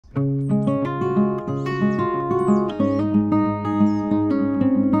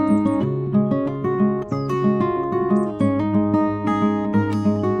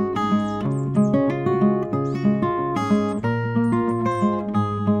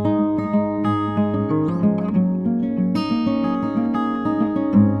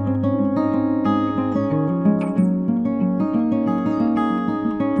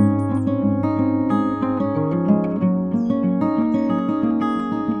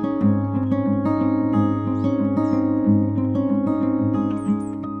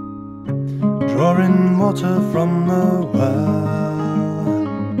Drawing water from the well,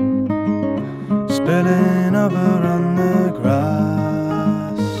 spilling over on the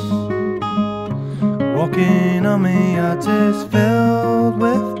grass. Walking on me heart is filled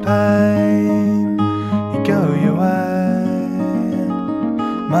with pain. You go your way,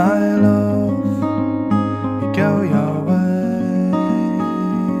 my love. You go your way,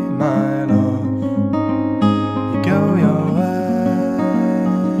 my love. You go your way,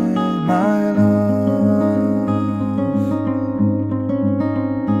 my love.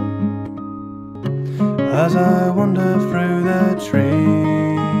 As I wander through the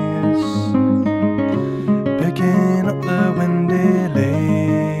trees, picking up the windy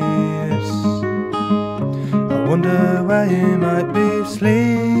leaves, I wonder where you might be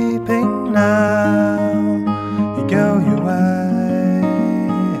sleeping now. You go your way,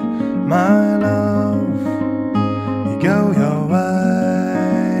 my love. You go your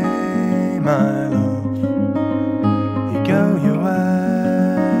way, my love. You go your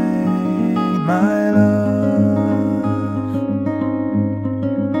way, my love.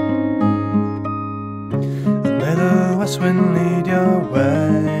 And may the west wind lead your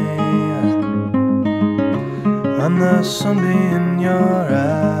way, and the sun be in your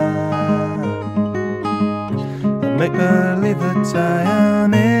eye, and make believe that I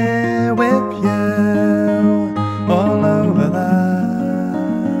am here with you, all over there,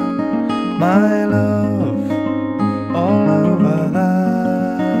 my love, all over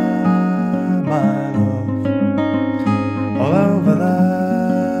there, my love, all over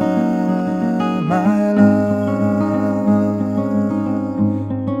there, my love.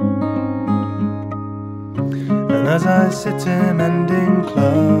 And as I sit here mending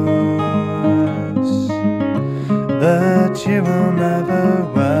clothes that you will never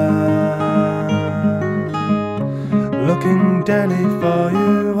wear, looking daily for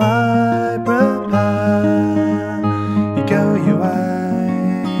you, I